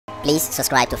Please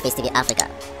subscribe to Face TV Africa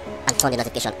and turn the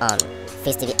notification on.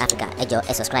 Face TV Africa, ẹ jọ̀ọ́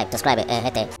ẹ subscribe,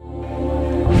 hete.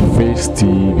 Face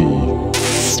TV.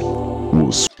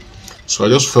 So I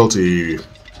just felt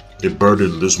a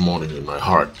burden this morning in my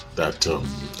heart that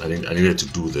I needed to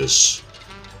do this.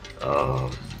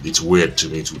 It's weird to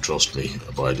me, to trust me,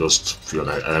 but I just feel,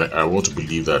 and I want to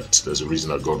believe that there's a reason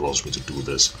that God wants me to do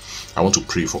this. I want to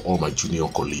pray for all my junior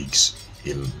colleagues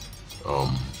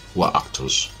who are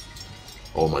actors,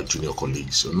 all my junior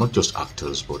colleagues, not just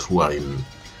actors, but who are in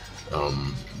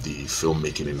the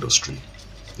filmmaking industry,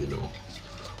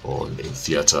 or in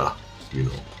theater,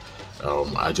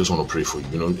 I just want to pray for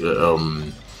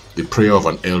you. The prayer of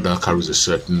an elder carries a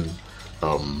certain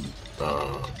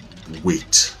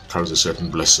weight, carries a certain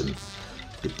blessing.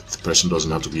 The person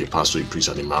doesn't have to be a pastor, a priest,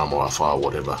 an imam, or a far,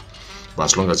 whatever. But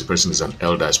as long as the person is an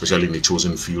elder, especially in a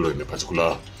chosen field or in a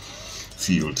particular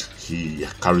field, he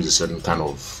carries a certain kind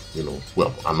of,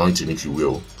 anointing, if you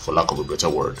will, for lack of a better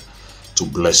word, to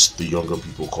bless the younger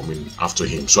people coming after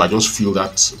him. So I just feel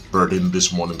that burden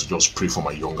this morning to just pray for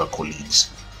my younger colleagues.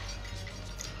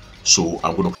 So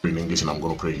I'm going to pray in English and I'm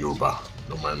going to pray in Yoruba.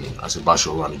 Don't mind me. As a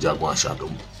Basho and Jaguar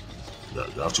Shadow,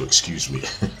 you have to excuse me.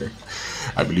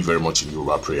 I believe very much in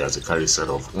Yoruba prayers. They carry a set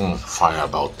of fire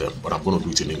about them, but I'm going to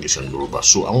do it in English and Yoruba.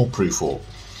 So I want to pray for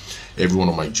every one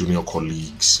of my junior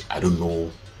colleagues. I don't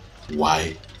know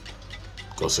why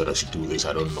God said I should do this.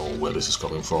 I don't know where this is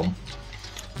coming from,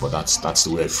 but that's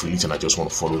the way I feel it, and I just want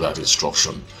to follow that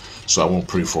instruction. So I want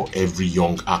to pray for every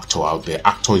young actor out there.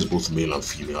 Actor is both male and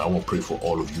female. I want to pray for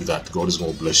all of you that God is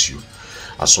going to bless you.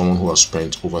 As someone who has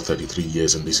spent over 33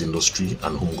 years in this industry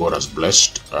and whom God has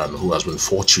blessed and who has been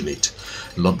fortunate,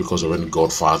 not because of any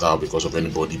godfather or because of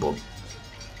anybody, but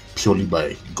purely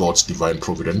by God's divine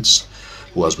providence,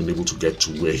 who has been able to get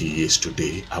to where he is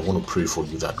today, I want to pray for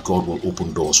you that God will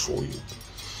open doors for you.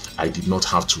 I did not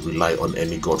have to rely on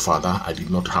any godfather. I did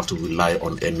not have to rely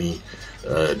on any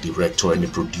director, any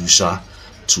producer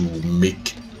to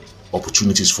make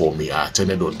opportunities for me. I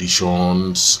attended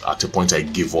auditions. At a point I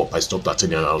gave up. I stopped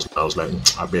attending and I was like,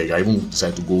 I beg. I even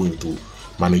decided to go into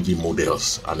managing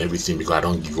models and everything because I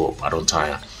don't give up. I don't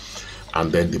tire.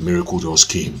 And then the miracle just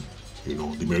came.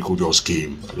 The miracle just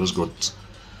came. I just got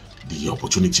the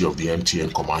opportunity of the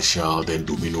MTN commercial, then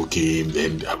Domino came,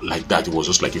 then like that, it was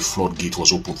just like a floodgate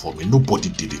was open for me. Nobody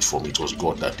did it for me. It was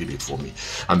God that did it for me.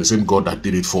 And the same God that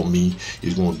did it for me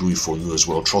is going to do it for you as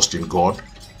well. Trust in God.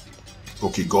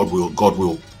 Okay, God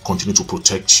will continue to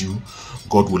protect you.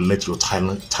 God will let your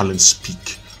talent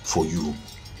speak for you.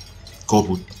 God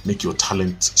will make your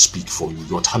talent speak for you.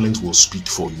 Your talent will speak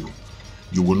for you.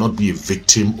 You will not be a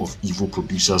victim of evil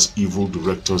producers, evil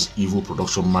directors, evil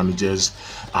production managers,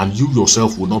 and you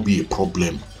yourself will not be a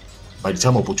problem. By the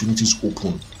time opportunities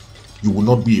open, you will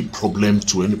not be a problem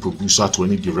to any producer, to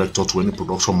any director, to any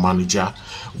production manager.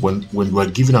 When you are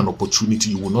given an opportunity,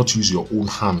 you will not use your own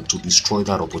hand to destroy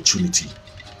that opportunity.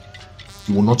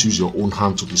 You will not use your own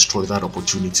hand to destroy that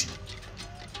opportunity.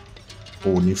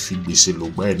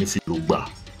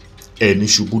 Ẹni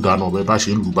ṣubú dáná ọbẹ̀ bá ṣe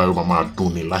ń lù báyọ̀ máa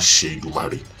dún ni láṣẹ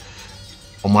Ìdùmarè.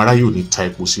 Ọmọ aráyé ò ní ta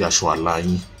epo sí aṣọ àlá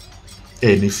yín.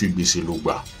 Ẹni fi gbèsè ló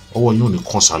gbà. Ọwọ́ yín ò ní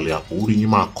kàn sàlẹ̀ àpò, orí yín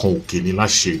máa kan òkè ni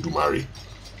láṣẹ Ìdùmarè.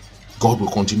 God will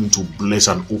continue to bless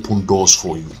and open doors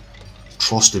for you.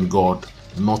 Trust in God,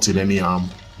 not in any arm,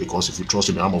 because if you trust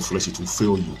in the arm of flesh, it will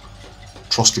fail you.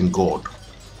 Trust in God,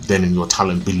 then in your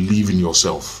talent, believe in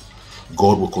yourself.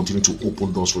 God will continue to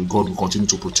open doors for you. God will continue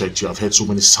to protect you. I've heard so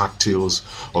many sad tales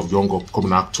of young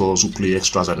upcoming actors who play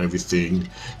extras and everything,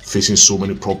 facing so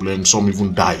many problems. Some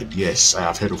even died. Yes, I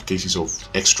have heard of cases of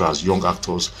extras, young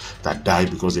actors that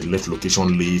died because they left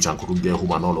location late and couldn't get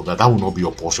home and all of that. That will not be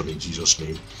your portion in Jesus'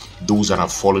 name. Those that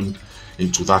have fallen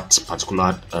into that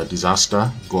particular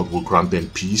disaster, God will grant them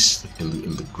peace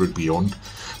in the great beyond.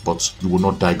 But you will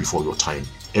not die before your time.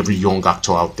 Every young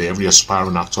actor out there, every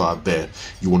aspiring actor out there,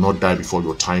 you will not die before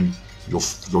your time.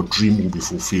 Your dream will be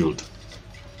fulfilled.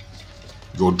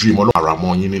 Your dream, Ọlọ́run ara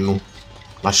mọ́ yín nínú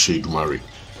láṣẹ Èdùmàrè.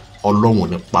 Ọlọ́run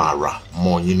ní pa ara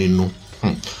mọ́ yín nínú.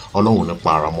 Ọlọ́run ní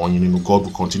pa ara mọ́ yín nínú. God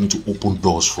will continue to open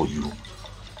doors for you.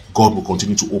 God will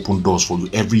continue to open doors for you.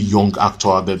 Every young actor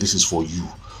out there, this is for you.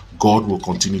 God will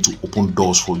continue to open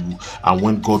doors for you. And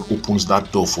when God opens that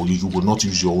door for you, you will not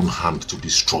use your own hand to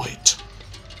destroy it.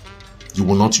 You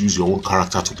will not use your own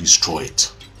character to destroy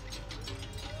it.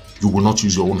 You will not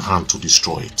use your own hand to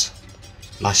destroy it.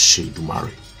 Lashe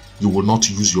Dumare. You will not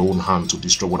use your own hand to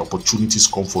destroy. When opportunities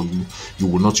come for you, you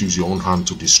will not use your own hand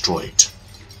to destroy it.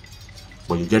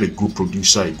 When you get a good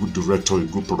producer, a good director, a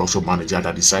good production manager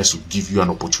that decides to give you an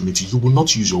opportunity, you will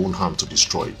not use your own hand to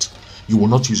destroy it. You will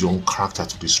not use your own character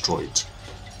to destroy it.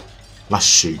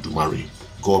 Lashe Dumari,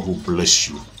 God will bless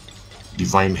you.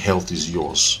 Divine health is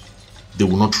yours. They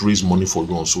will not raise money for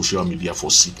you on social media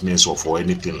for sickness or for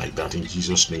anything like that in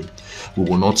Jesus' name. We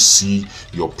will not see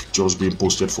your pictures being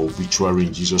posted for obituary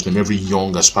in Jesus' name. Every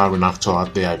young aspiring actor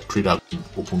out there, I pray that God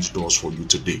opens doors for you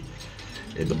today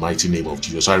in the mighty name of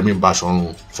Jesus. I remain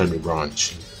Basharon Femi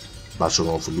Branch,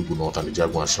 Basharon Fulugu North and the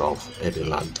Jaguar South,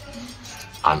 Edeland,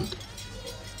 and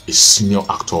a senior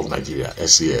actor of Nigeria,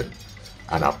 SAN.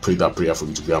 And I pray that prayer for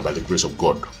you to be, and by the grace of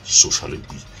God, so shall it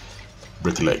be.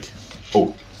 Break a leg.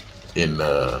 Oh, in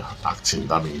acting,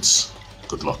 that means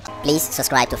good luck. Please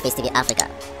subscribe to Face TV Africa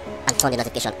and turn the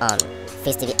notification on.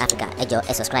 Face TV Africa,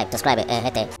 subscribe,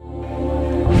 hete.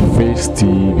 Face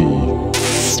TV.